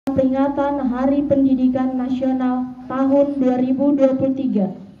Peringatan Hari Pendidikan Nasional tahun 2023,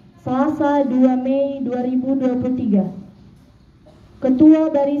 Selasa 2 Mei 2023. Ketua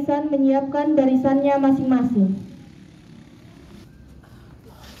barisan menyiapkan barisannya masing-masing.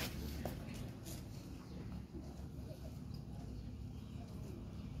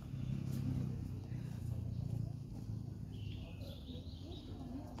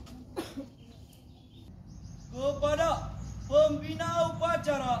 Kepada pembina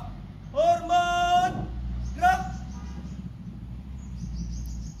upacara, hormat, gerak.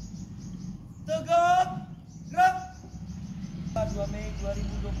 Tegak, gerak. 2 Mei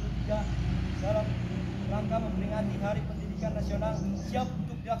 2023 dalam rangka memperingati Hari Pendidikan Nasional siap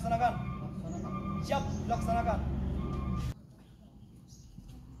untuk dilaksanakan. Siap dilaksanakan.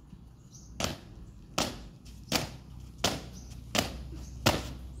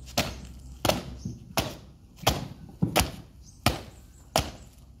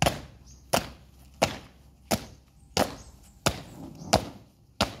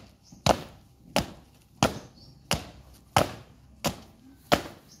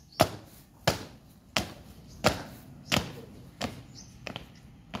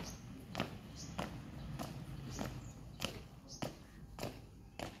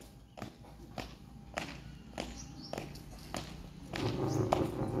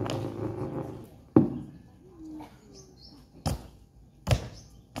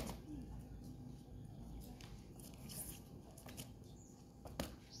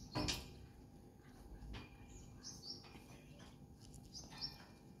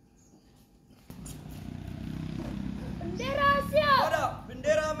 Bendera siap. Pada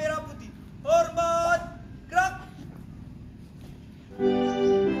bendera merah putih, hormat, gerak.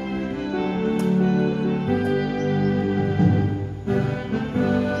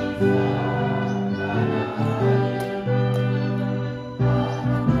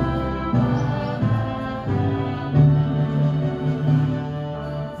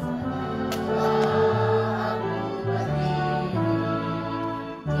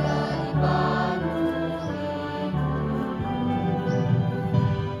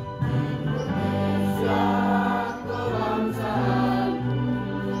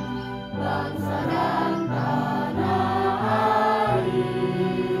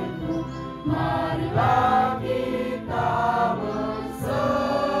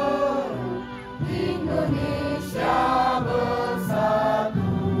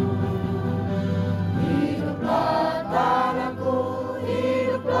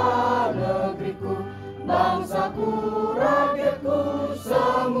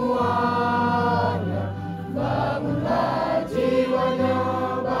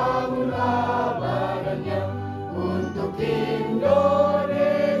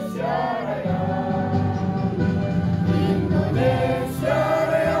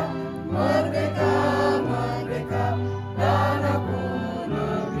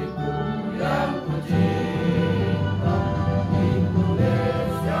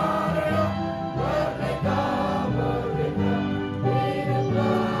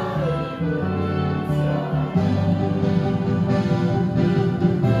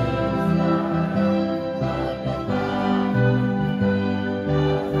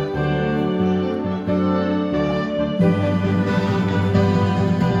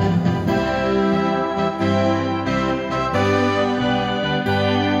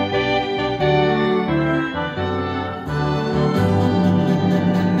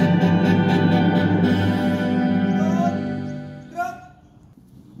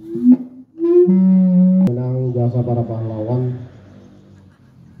 Jasa para pahlawan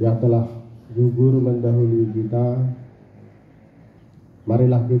yang telah gugur mendahului kita,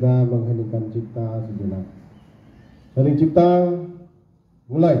 marilah kita mengheningkan cipta sejenak. Hening cipta,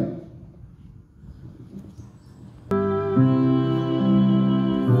 mulai.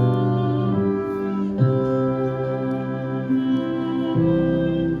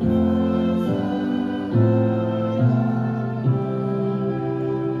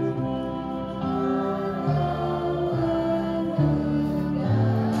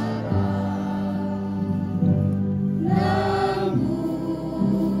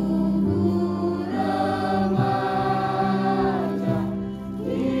 Remaja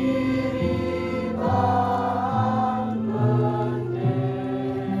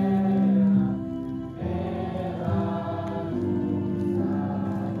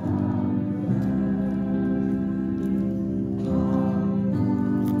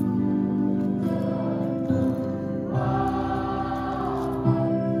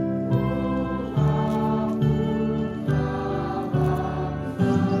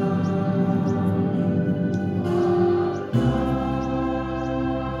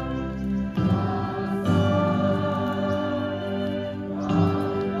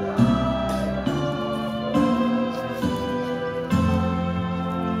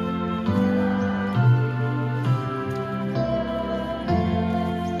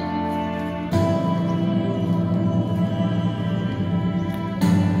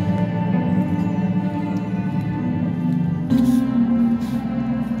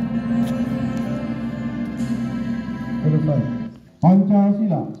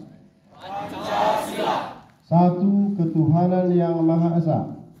Pancasila. Satu ketuhanan yang Maha Esa.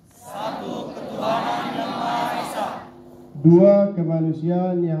 Dua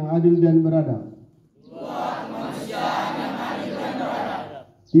kemanusiaan yang adil dan beradab.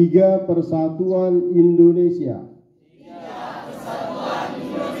 Tiga persatuan Indonesia.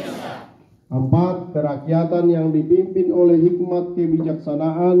 Empat kerakyatan yang dipimpin oleh hikmat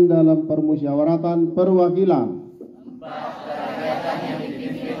kebijaksanaan dalam permusyawaratan perwakilan.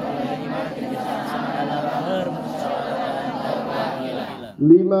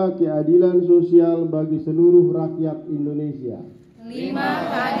 Lima keadilan sosial bagi seluruh rakyat Indonesia.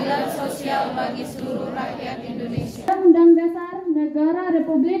 Keadilan sosial bagi seluruh rakyat Indonesia. Undang Dasar Negara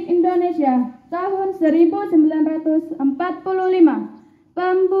Republik Indonesia tahun 1945.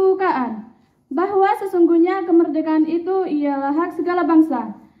 Pembukaan. Bahwa sesungguhnya kemerdekaan itu ialah hak segala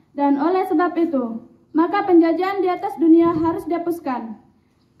bangsa, dan oleh sebab itu, maka penjajahan di atas dunia harus dihapuskan,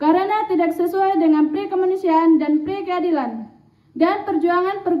 karena tidak sesuai dengan pri kemanusiaan dan pri keadilan. Dan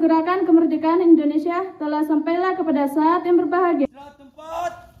perjuangan pergerakan kemerdekaan Indonesia telah sampailah kepada saat yang berbahagia. Gerak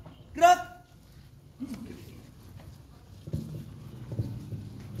tempat, gerak.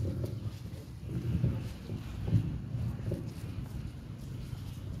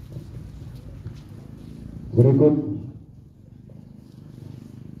 Berikut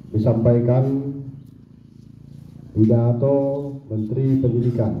disampaikan pidato Menteri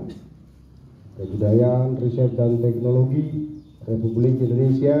Pendidikan, Kebudayaan, Riset dan Teknologi Republik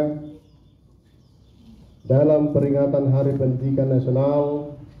Indonesia dalam peringatan Hari Pendidikan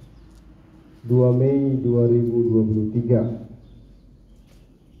Nasional 2 Mei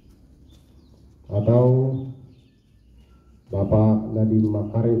 2023 atau Bapak Nadiem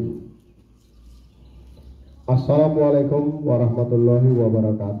Makarim. Assalamualaikum warahmatullahi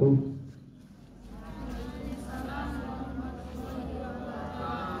wabarakatuh.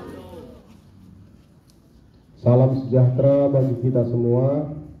 Salam sejahtera bagi kita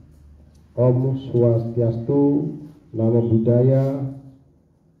semua. Om Swastiastu, Namo Buddhaya,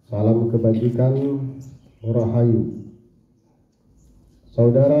 salam kebajikan, Rahayu.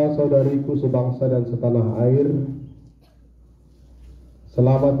 Saudara-saudariku sebangsa dan setanah air,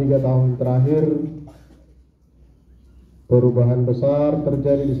 selama 3 tahun terakhir, perubahan besar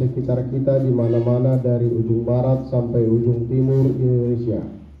terjadi di sekitar kita di mana-mana dari ujung barat sampai ujung timur Indonesia.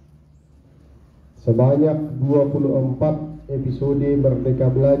 Sebanyak 24 episode Merdeka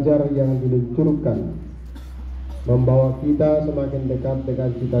Belajar yang diluncurkan membawa kita semakin dekat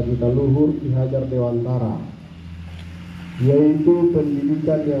dengan cita-cita luhur Ki Hajar Dewantara, yaitu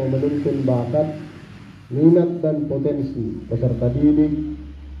pendidikan yang menuntun bakat, minat dan potensi peserta didik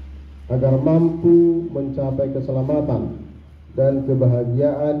agar mampu mencapai keselamatan dan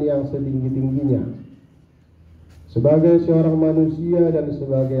kebahagiaan yang setinggi-tingginya sebagai seorang manusia dan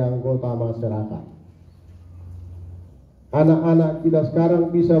sebagai anggota masyarakat. Anak-anak kita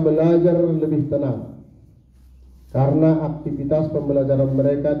sekarang bisa belajar lebih tenang karena aktivitas pembelajaran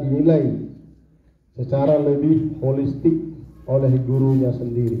mereka dinilai secara lebih holistik oleh gurunya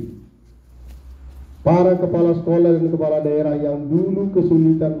sendiri. Para kepala sekolah dan kepala daerah yang dulu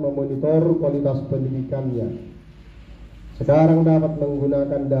kesulitan memonitor kualitas pendidikannya sekarang dapat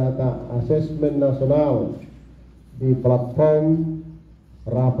menggunakan data asesmen nasional di platform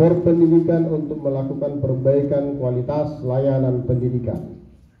rapor pendidikan untuk melakukan perbaikan kualitas layanan pendidikan.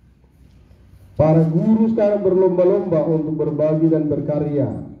 Para guru sekarang berlomba-lomba untuk berbagi dan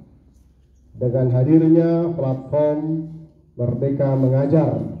berkarya dengan hadirnya platform Merdeka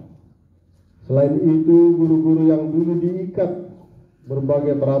Mengajar. Selain itu, guru-guru yang dulu diikat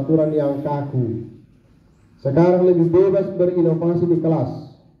berbagai peraturan yang kaku sekarang lebih bebas berinovasi di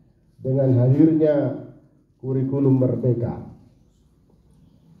kelas dengan hadirnya kurikulum merdeka.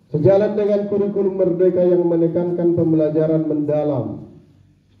 Sejalan dengan kurikulum merdeka yang menekankan pembelajaran mendalam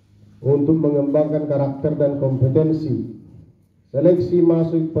untuk mengembangkan karakter dan kompetensi, seleksi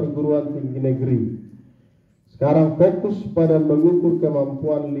masuk perguruan tinggi negeri sekarang fokus pada mengukur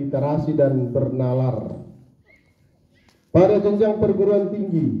kemampuan literasi dan bernalar. Pada jenjang perguruan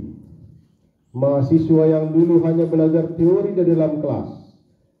tinggi, mahasiswa yang dulu hanya belajar teori di dalam kelas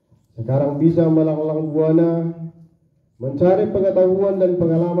sekarang bisa melanglang buana mencari pengetahuan dan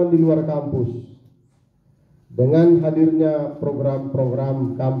pengalaman di luar kampus dengan hadirnya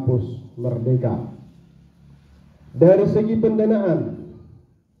program-program kampus merdeka. Dari segi pendanaan,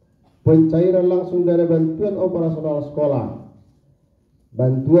 pencairan langsung dari bantuan operasional sekolah,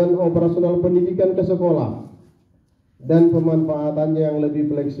 bantuan operasional pendidikan ke sekolah, dan pemanfaatannya yang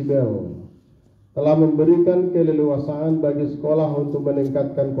lebih fleksibel telah memberikan keleluasaan bagi sekolah untuk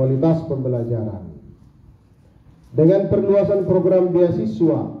meningkatkan kualitas pembelajaran. Dengan perluasan program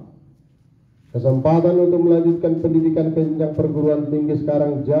beasiswa, kesempatan untuk melanjutkan pendidikan ke jenjang perguruan tinggi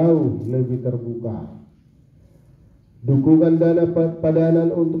sekarang jauh lebih terbuka. Dukungan dana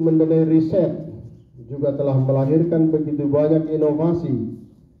padanan untuk mendanai riset juga telah melahirkan begitu banyak inovasi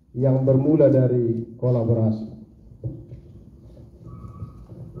yang bermula dari kolaborasi.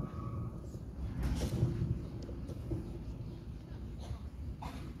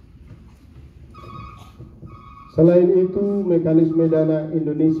 Selain itu, mekanisme dana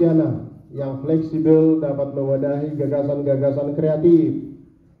Indonesiana yang fleksibel dapat mewadahi gagasan-gagasan kreatif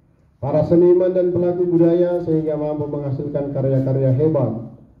para seniman dan pelaku budaya sehingga mampu menghasilkan karya-karya hebat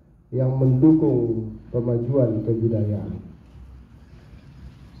yang mendukung kemajuan kebudayaan.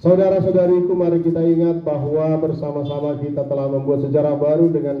 Saudara-saudariku, mari kita ingat bahwa bersama-sama kita telah membuat sejarah baru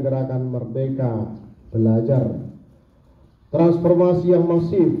dengan gerakan Merdeka Belajar. Transformasi yang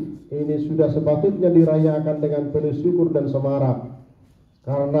masif ini sudah sepatutnya dirayakan dengan penuh syukur dan semarak,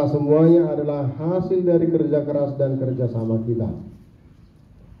 karena semuanya adalah hasil dari kerja keras dan kerjasama kita.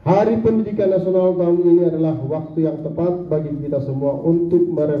 Hari Pendidikan Nasional tahun ini adalah waktu yang tepat bagi kita semua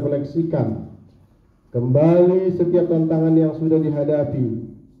untuk merefleksikan kembali setiap tantangan yang sudah dihadapi,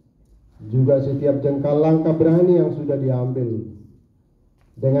 juga setiap jengkal langkah berani yang sudah diambil.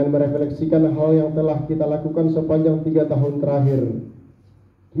 Dengan merefleksikan hal yang telah kita lakukan sepanjang 3 tahun terakhir,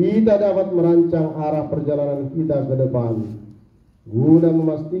 kita dapat merancang arah perjalanan kita ke depan, guna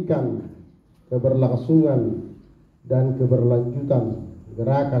memastikan keberlangsungan dan keberlanjutan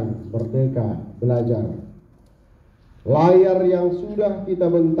gerakan Merdeka Belajar. Layar yang sudah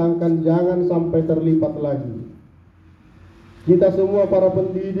kita bentangkan jangan sampai terlipat lagi. Kita semua para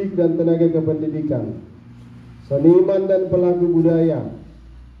pendidik dan tenaga kependidikan, seniman dan pelaku budaya,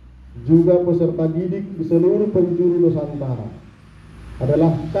 juga peserta didik di seluruh penjuru Nusantara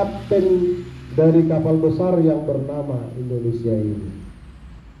adalah kapten dari kapal besar yang bernama Indonesia ini.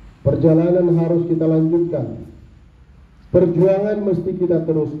 Perjalanan harus kita lanjutkan. Perjuangan mesti kita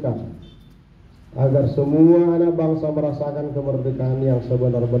teruskan agar semua anak bangsa merasakan kemerdekaan yang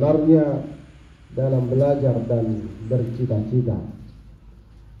sebenar-benarnya dalam belajar dan bercita-cita.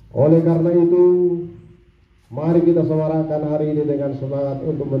 Oleh karena itu, mari kita semarakkan hari ini dengan semangat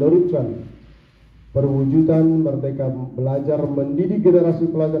untuk meneruskan perwujudan Merdeka Belajar, mendidik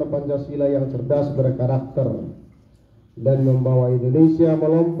generasi pelajar Pancasila yang cerdas, berkarakter, dan membawa Indonesia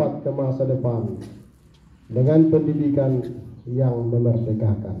melompat ke masa depan dengan pendidikan yang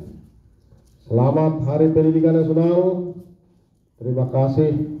memerdekakan. Selamat Hari Pendidikan Nasional. Terima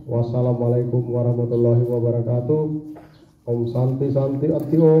kasih. Wassalamualaikum warahmatullahi wabarakatuh. Om Santi Santi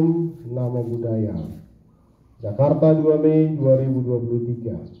Ati Om. Namo Buddhaya. Jakarta 2 Mei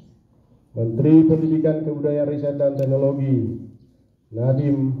 2023. Menteri Pendidikan, Kebudayaan, Riset dan Teknologi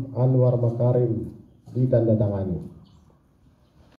Nadiem Anwar Makarim ditandatangani.